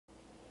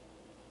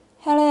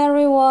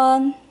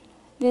everyone,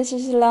 this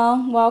is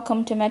Lang.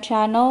 Welcome to my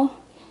channel.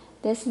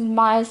 This is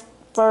my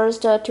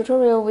first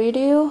tutorial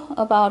video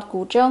about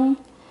Guzheng.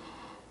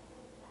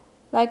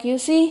 Like you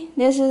see,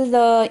 this is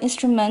the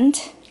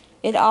instrument.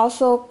 It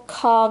also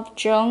called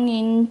zheng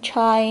in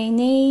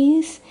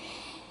Chinese,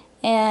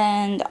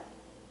 and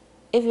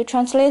if you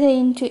translate it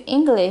into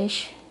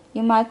English,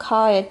 you might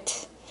call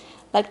it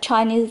like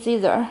Chinese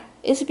zither.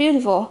 It's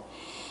beautiful.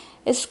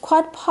 It's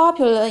quite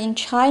popular in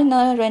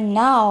China right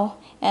now,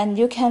 and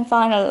you can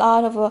find a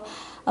lot of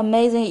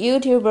amazing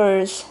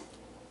YouTubers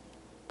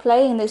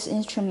playing this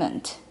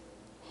instrument.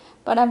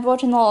 But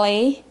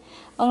unfortunately,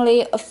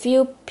 only a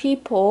few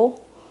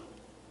people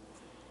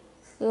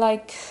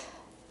like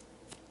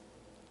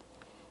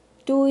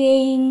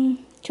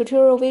doing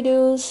tutorial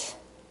videos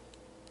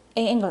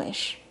in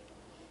English,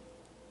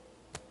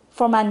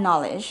 for my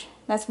knowledge.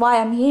 That's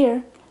why I'm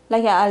here.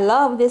 Like, I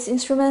love this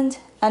instrument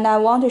and I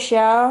want to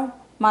share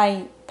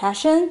my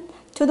passion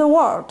to the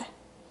world.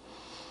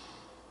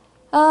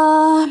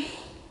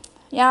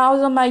 Yeah,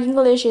 although my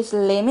English is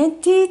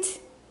limited,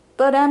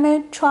 but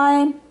I'm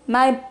trying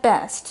my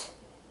best.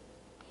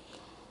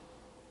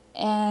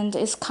 And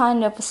it's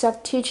kind of a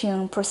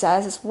self-teaching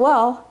process as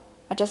well.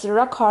 I just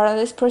record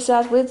this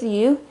process with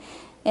you,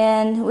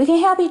 and we can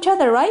help each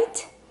other,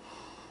 right?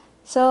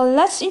 So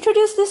let's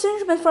introduce this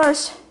instrument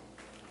first.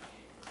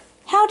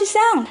 How to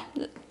sound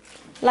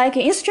like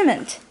an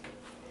instrument.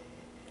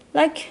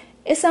 Like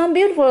it sounds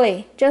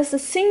beautifully, just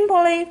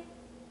simply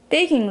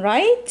speaking,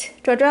 right?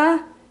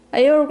 Zha, are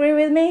you agree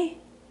with me?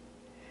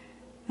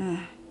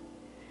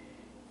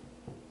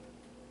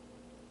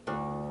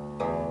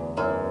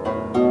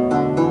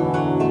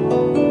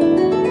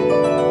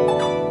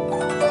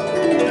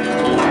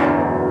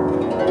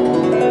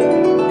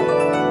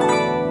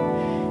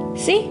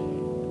 See?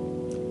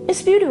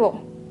 It's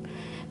beautiful.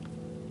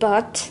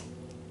 But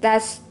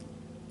that's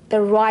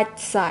the right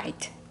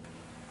side.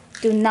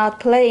 Do not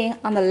play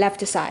on the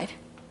left side.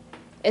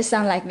 It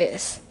sounds like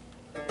this.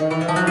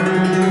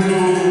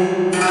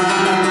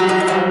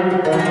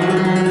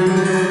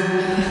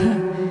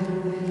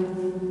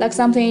 Like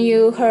something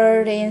you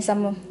heard in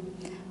some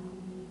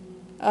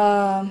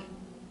how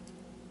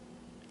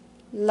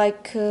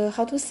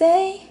to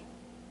say?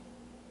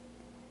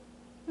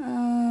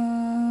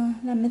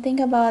 Let me think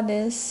about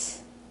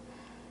this.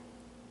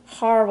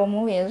 Horrible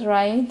movies,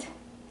 right?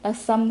 Like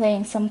some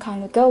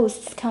kind of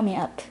ghosts coming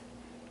up.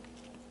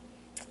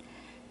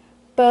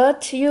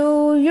 But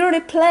you usually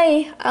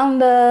play on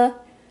the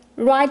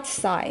right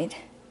side,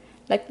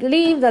 like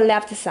leave the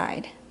left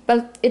side.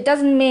 But it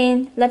doesn't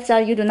mean left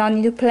side you do not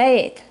need to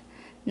play it.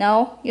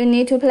 No, you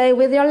need to play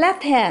with your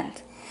left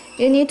hand.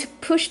 You need to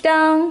push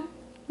down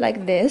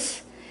like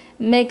this,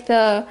 make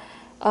the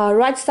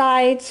right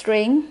side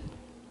string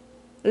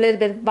a little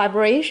bit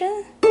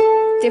vibration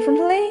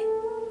differently.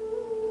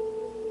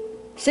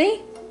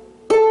 See?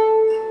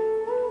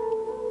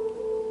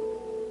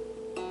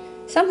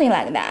 Something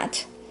like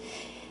that.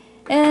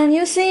 And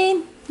you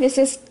see, this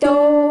is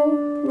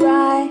do,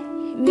 re,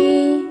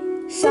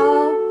 mi,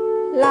 sol,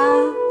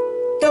 la,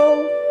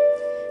 do.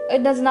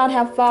 It does not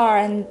have fa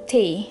and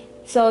ti.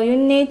 So you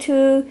need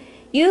to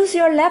use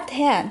your left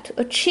hand to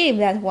achieve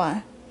that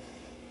one.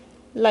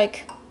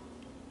 Like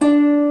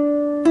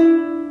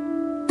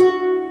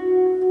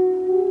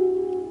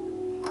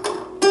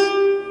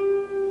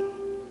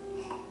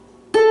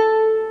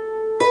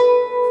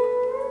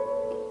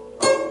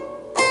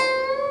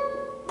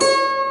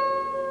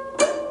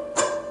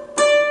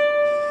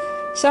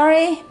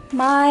sorry,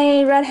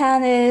 my right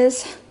hand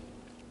is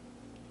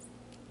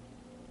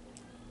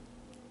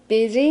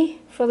busy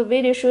for the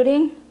video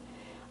shooting.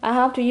 I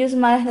have to use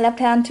my left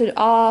hand to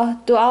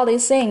do all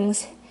these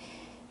things,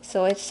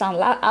 so it sounds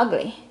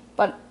ugly.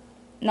 But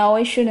no,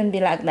 it shouldn't be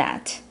like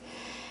that.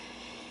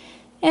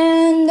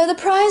 And the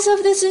price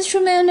of this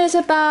instrument is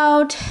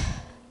about,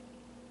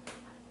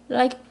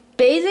 like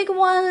basic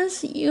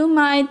ones, you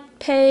might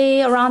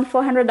pay around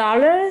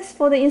 $400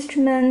 for the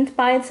instrument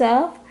by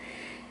itself.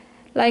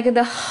 Like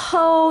the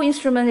whole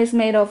instrument is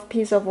made of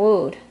piece of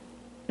wood,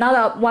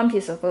 not one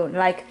piece of wood,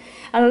 like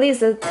at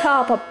least the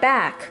top or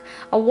back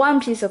of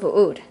one piece of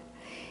wood.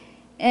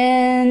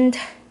 And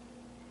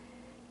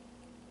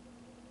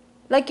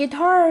like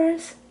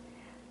guitars,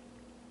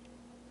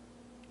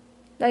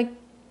 like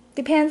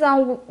depends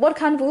on what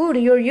kind of wood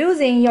you're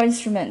using in your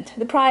instrument.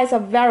 The price are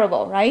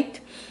variable,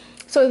 right?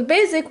 So the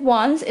basic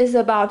ones is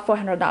about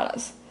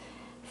 $400.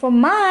 For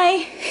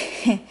my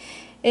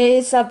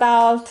it's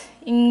about,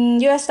 in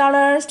US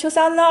dollars,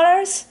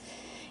 $2,000.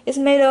 It's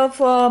made of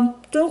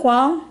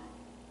Guzheng,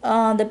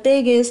 the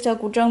biggest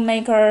Guzheng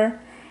maker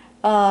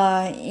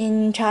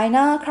in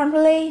China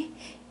currently.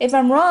 If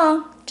I'm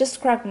wrong, just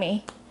correct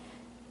me.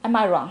 Am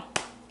I wrong?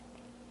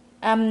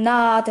 I'm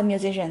not a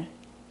musician.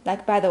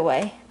 Like, by the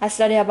way, I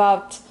study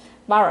about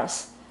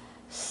virus.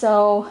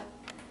 So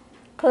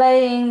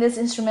playing this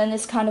instrument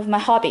is kind of my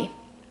hobby.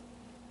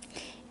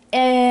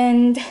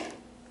 And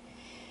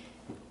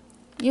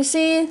you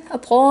see a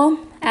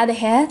poem at the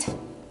head,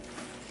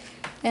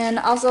 and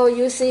also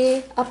you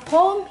see a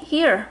poem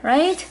here,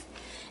 right?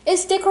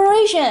 It's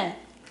decoration.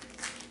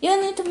 You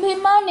need to pay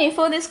money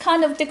for this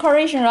kind of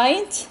decoration,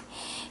 right?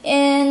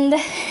 And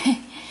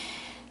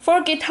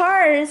for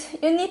guitars,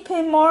 you need to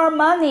pay more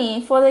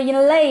money for the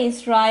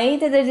inlays, right?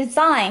 The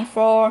design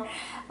for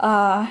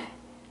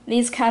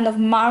these kind of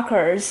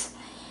markers.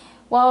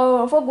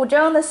 Well, for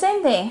Guzheng, the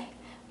same thing.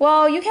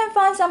 Well, you can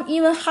find some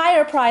even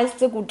higher priced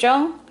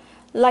Guzheng,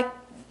 like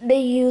they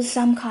use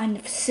some kind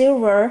of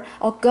silver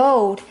or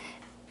gold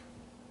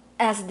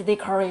as the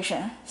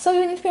decoration. So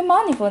you need to pay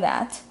money for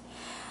that.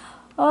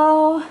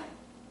 Well,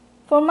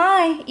 for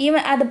mine, even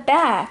at the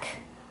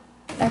back,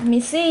 let me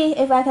see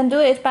if I can do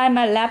it by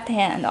my left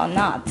hand or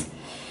not.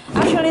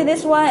 Actually,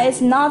 this one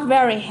is not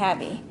very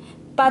heavy,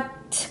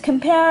 but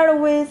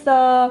compared with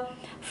the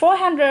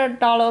 $400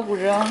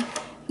 Guzheng,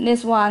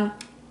 this one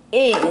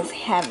is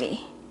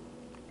heavy.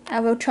 I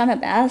will try my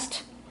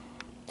best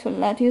to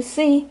let you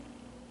see.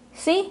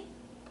 See?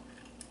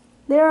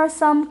 There are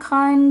some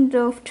kind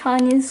of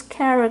Chinese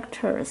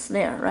characters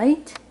there,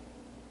 right?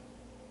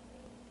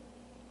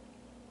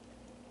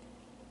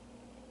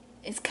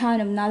 It's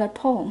kind of not a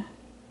poem.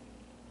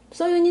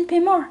 So you need to pay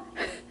more.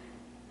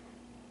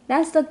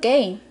 That's the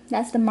game.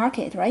 That's the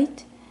market,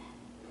 right?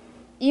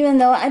 Even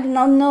though I do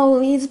not know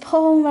this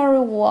poem very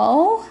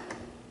well.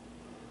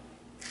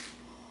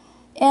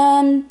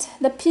 And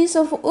the piece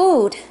of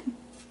wood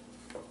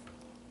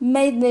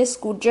made this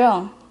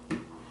Guzheng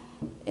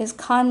is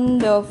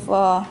kind of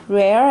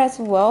rare as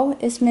well.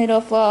 It's made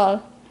of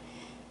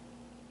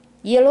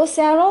yellow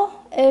saddle,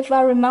 if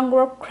I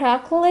remember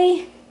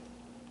correctly.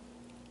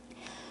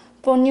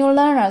 For new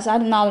learners, I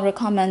do not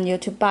recommend you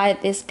to buy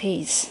this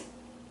piece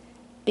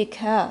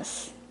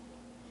because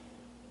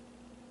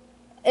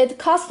it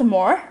costs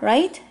more,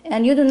 right?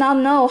 And you do not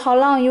know how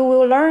long you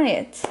will learn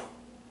it.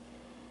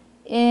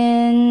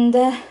 And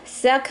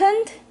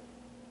second,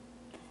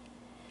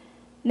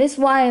 this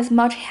one is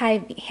much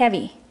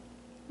heavy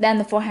than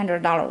the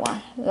 $400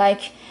 one.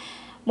 Like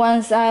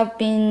once I've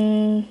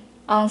been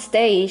on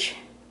stage,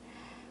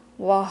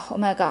 wow, oh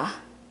my god,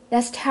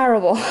 that's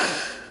terrible.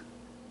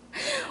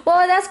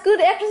 Well, that's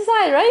good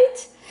exercise, right?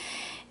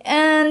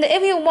 And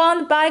if you want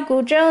to buy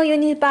Guzheng, you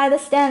need to buy the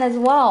stand as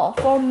well.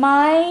 For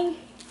my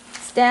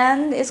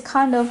stand, it's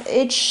kind of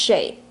H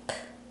shape.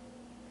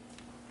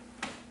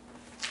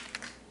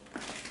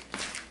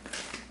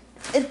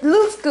 It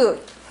looks good.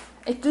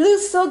 It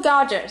looks so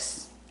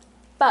gorgeous.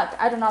 But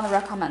I do not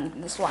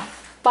recommend this one.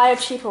 Buy a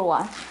cheaper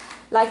one,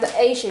 like the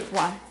A-shaped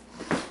one.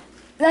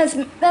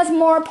 That's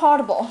more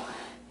portable.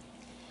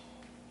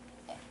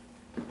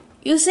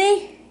 You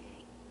see?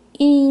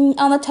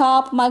 On the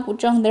top, my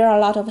Guzheng, there are a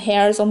lot of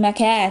hairs on my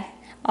cat.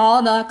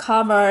 All the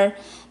cover,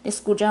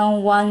 this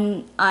Guzheng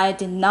one, I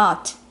did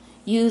not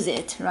use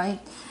it, right?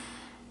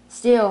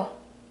 Still,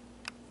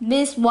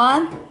 this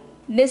one,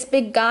 this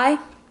big guy,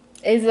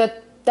 is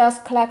a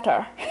dust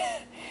collector.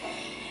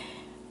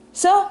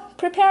 So,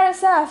 prepare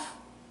yourself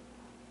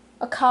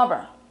a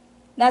cover.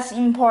 That's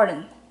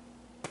important.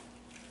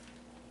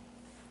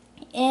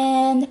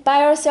 And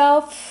buy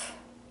yourself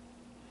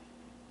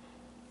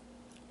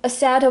a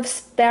set of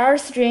spare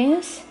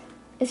strings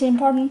is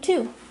important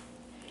too.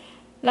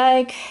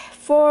 Like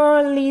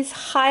for these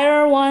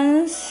higher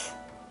ones,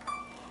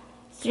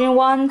 string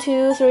 1,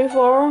 2, 3,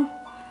 4,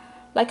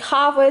 like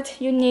half it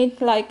you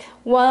need like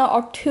 1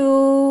 or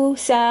 2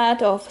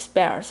 set of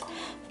spares.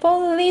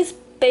 For these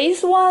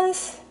base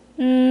ones,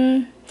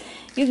 you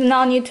do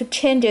not need to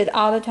change it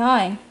all the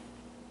time.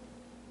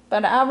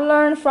 But I've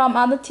learned from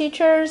other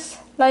teachers,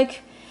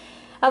 like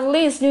at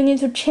least you need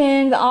to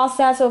change all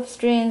sets of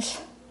strings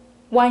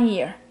 1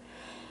 year.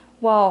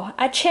 Well,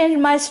 I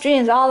changed my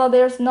strings, although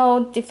there's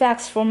no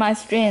defects for my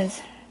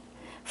strings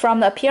from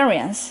the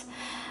appearance.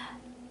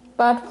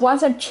 But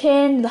once I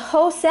changed the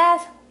whole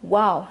set,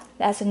 wow,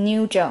 that's a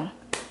new Guzheng.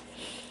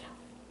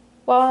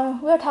 Well,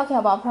 we're talking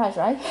about price,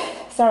 right?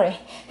 Sorry,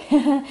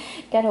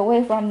 get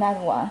away from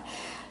that one.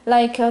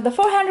 Like the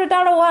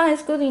 $400 one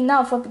is good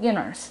enough for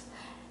beginners.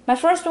 My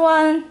first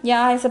one,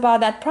 yeah, it's about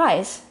that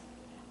price.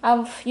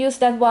 I've used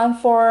that one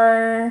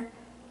for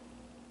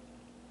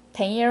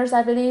 10 years,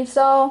 I believe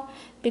so,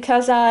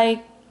 because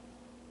I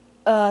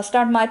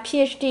started my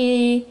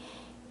PhD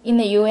in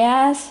the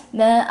US,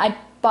 then I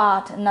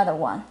bought another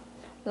one.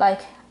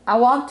 Like, I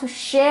want to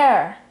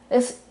share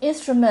this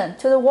instrument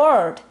to the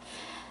world.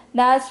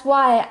 That's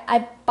why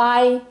I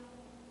buy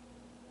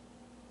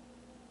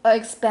an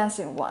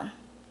expensive one.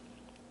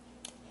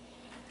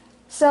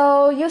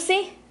 So, you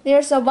see,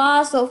 there's a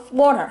vase of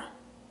water.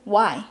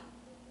 Why?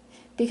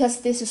 Because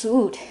this is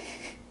wood.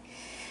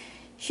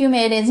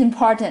 Humidity is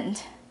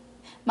important.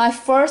 My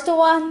first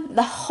one,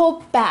 the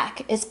whole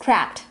back is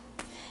cracked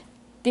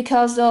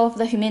because of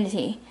the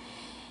humidity.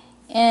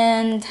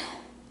 And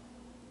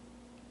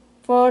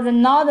for the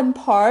northern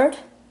part,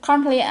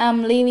 currently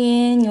I'm living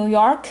in New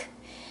York.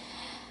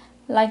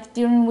 Like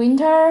during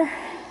winter,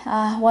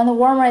 when the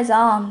warmer is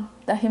on,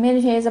 the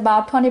humidity is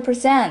about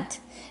 20%.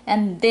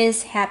 And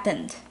this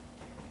happened.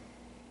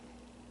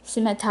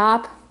 See my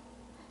top?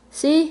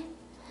 See?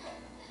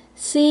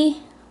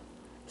 See?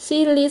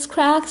 See these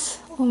cracks?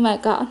 Oh my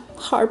god,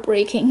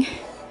 heartbreaking.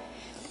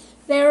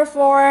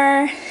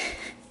 Therefore,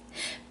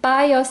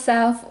 buy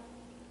yourself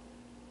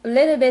a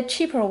little bit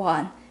cheaper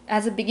one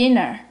as a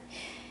beginner.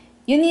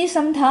 You need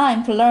some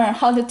time to learn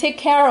how to take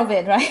care of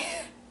it, right?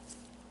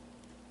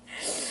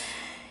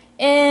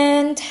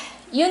 And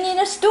you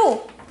need a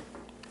stool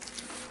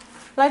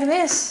like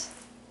this.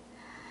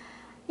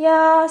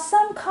 Yeah,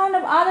 some kind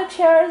of other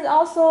chair is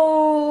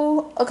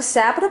also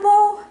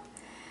acceptable.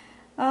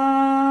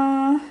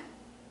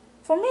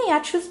 For me, I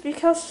choose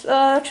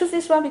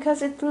this one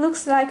because it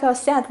looks like a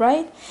set,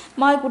 right?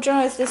 My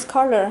guzheng is this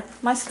color,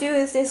 my stool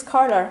is this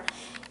color,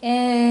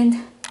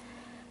 and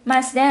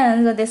my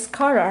stand is this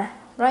color,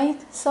 right?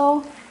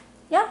 So,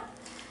 yeah,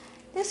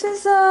 this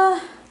is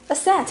a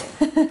set.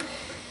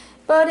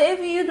 But if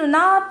you do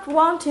not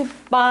want to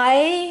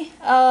buy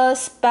a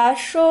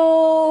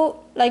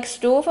special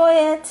stool for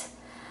it,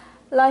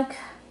 like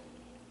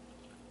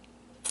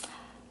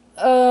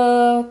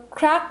a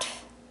cracked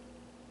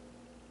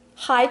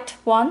height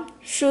one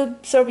should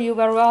serve you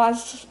very well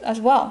as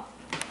well.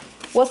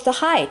 What's the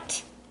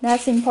height?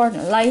 That's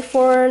important. Like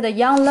for the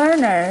young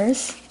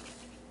learners,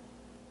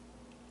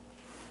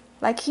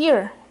 like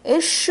here,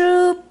 it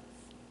should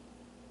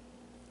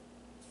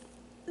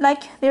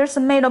there's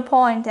a middle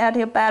point at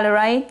your belly,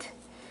 right?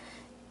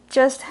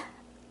 Just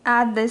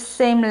at the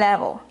same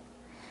level.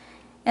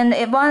 And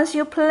once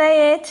you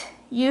play it,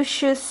 you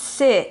should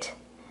sit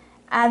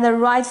at the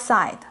right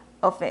side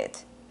of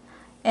it.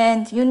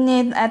 And you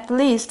need at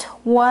least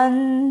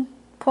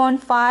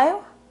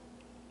 1.5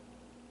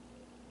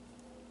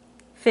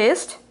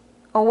 fist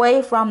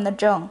away from the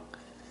zheng.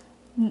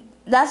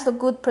 That's the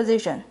good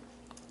position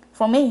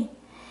for me.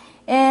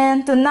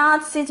 And do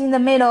not sit in the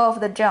middle of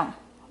the zheng,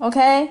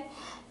 okay?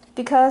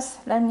 Because,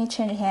 let me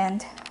change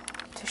hand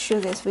to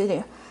shoot this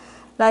video.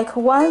 Like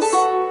once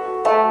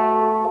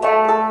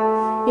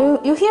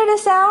you hear the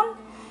sound,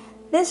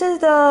 this is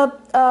the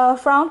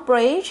front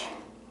bridge.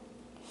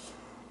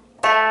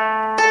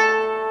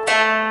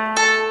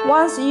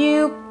 Once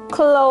you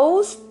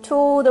close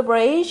to the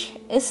bridge,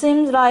 it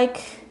seems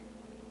like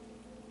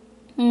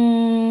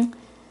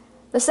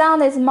the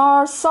sound is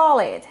more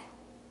solid.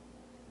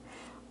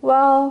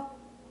 Well,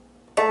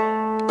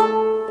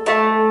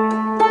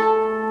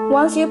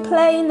 once you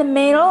play in the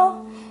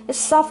middle, it's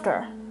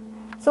softer.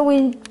 So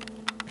I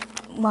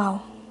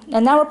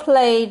never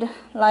played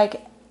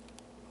like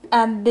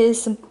at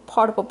this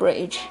portable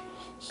bridge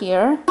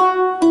here.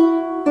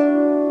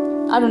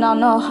 I do not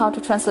know how to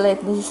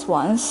translate these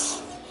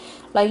ones.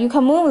 Like you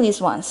can move these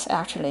ones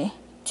actually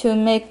to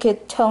make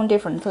it tone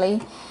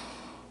differently.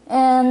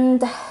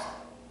 And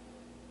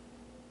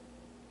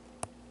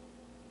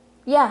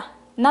yeah,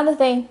 another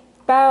thing,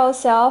 buy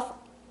yourself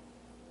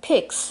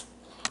picks.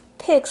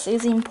 Picks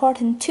is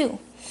important too.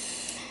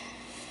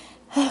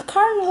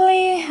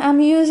 Currently, I'm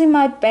using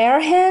my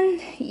bare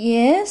hand.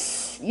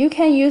 Yes, you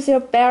can use your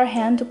bare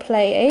hand to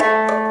play it.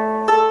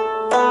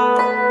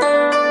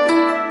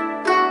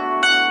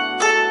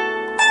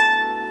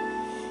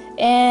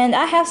 And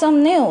I have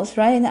some nails,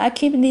 right? I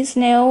keep these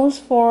nails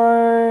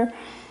for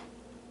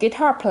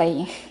guitar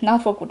playing,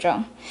 not for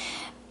guzheng.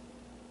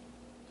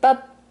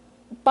 But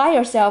buy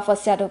yourself a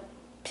set of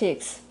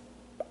picks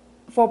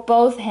for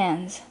both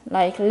hands,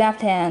 like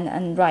left hand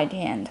and right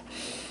hand.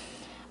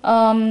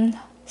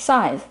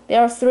 Size.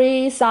 There are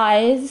 3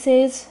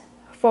 sizes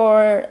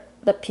for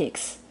the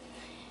picks.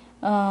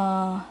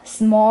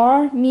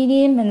 Small,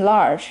 medium, and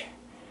large.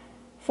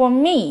 For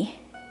me,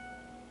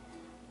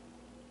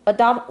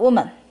 adult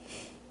woman,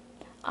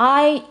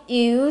 I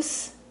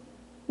use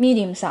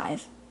medium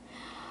size.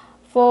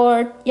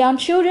 For young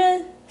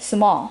children,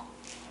 small.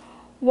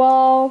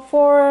 Well,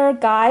 for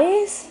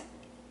guys,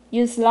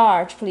 use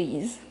large,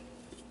 please.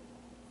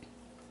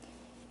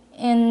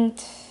 And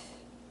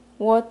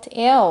what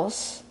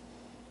else?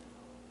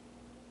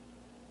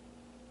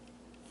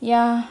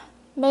 Yeah,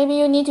 maybe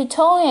you need to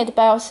tone it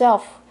by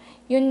yourself.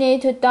 You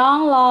need to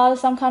download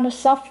some kind of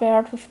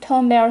software to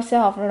tone by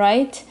yourself,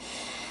 right?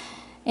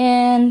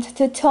 And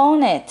to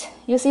tone it,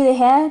 you see the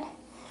head?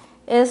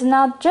 It's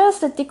not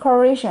just a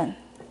decoration.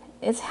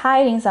 It's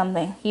hiding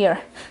something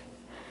here.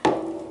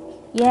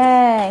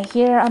 Yeah,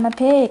 here are my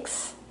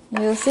picks.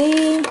 You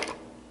see?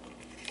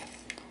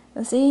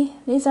 You see?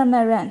 These are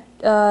my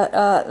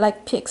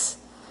like picks.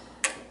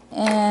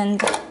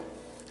 And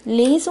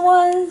these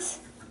ones,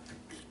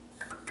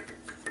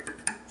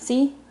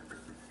 see?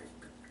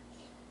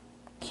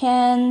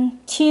 Can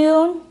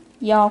tune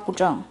your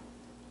guzheng.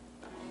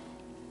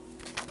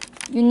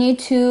 You need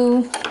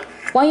to,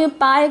 when you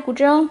buy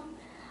guzheng,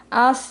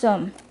 ask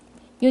them,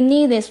 you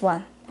need this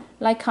one,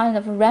 like kind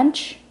of a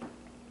wrench.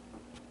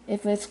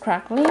 If it's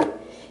crackly,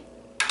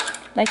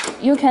 like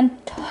you can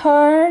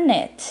turn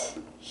it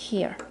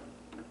here.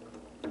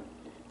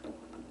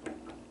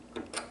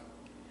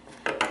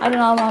 I do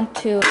not want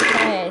to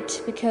play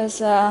it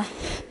because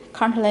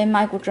currently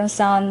my guzheng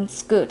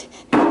sounds good.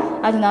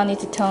 I do not need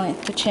to tone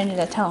it to change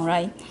the tone,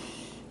 right?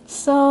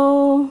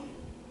 So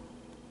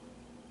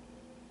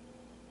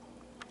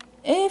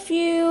if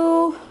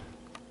you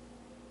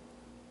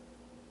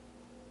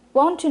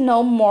Want to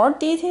know more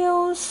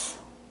details?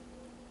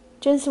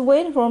 Just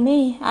wait for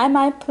me. I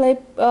might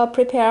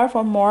prepare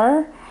for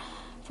more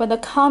for the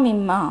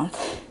coming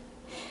month.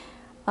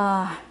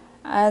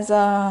 As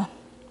a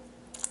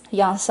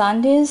young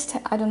scientist,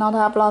 I do not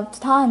have a lot of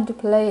time to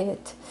play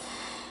it.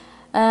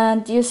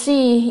 And you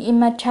see in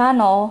my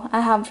channel,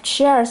 I have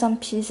shared some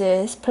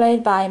pieces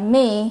played by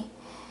me.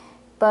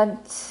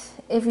 But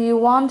if you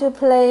want to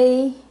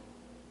play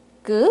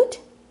good,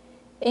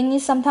 it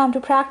needs some time to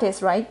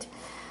practice, right?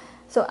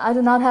 So I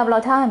do not have a lot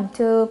of time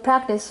to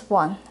practice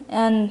one,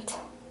 and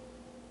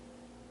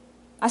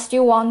I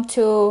still want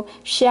to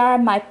share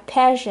my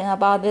passion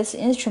about this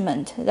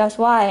instrument. That's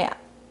why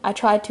I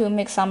try to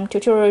make some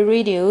tutorial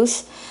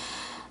videos,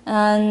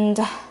 and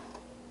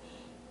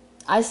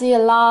I see a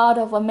lot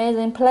of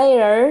amazing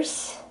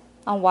players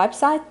on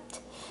website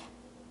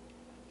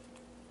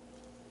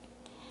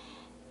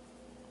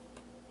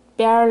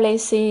barely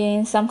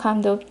seeing some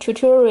kind of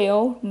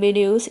tutorial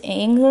videos in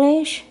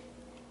English.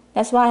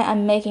 That's why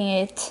I'm making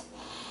it.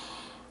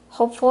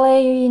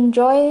 Hopefully you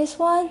enjoy this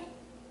one.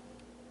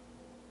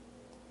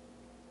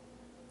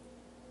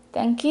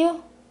 Thank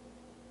you.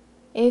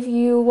 If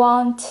you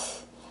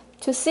want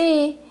to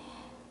see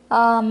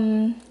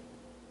how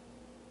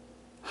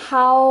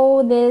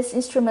this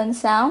instrument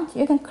sounds,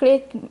 you can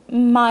click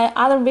my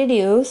other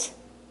videos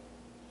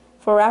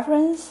for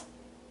reference.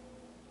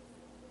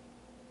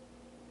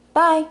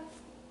 Bye.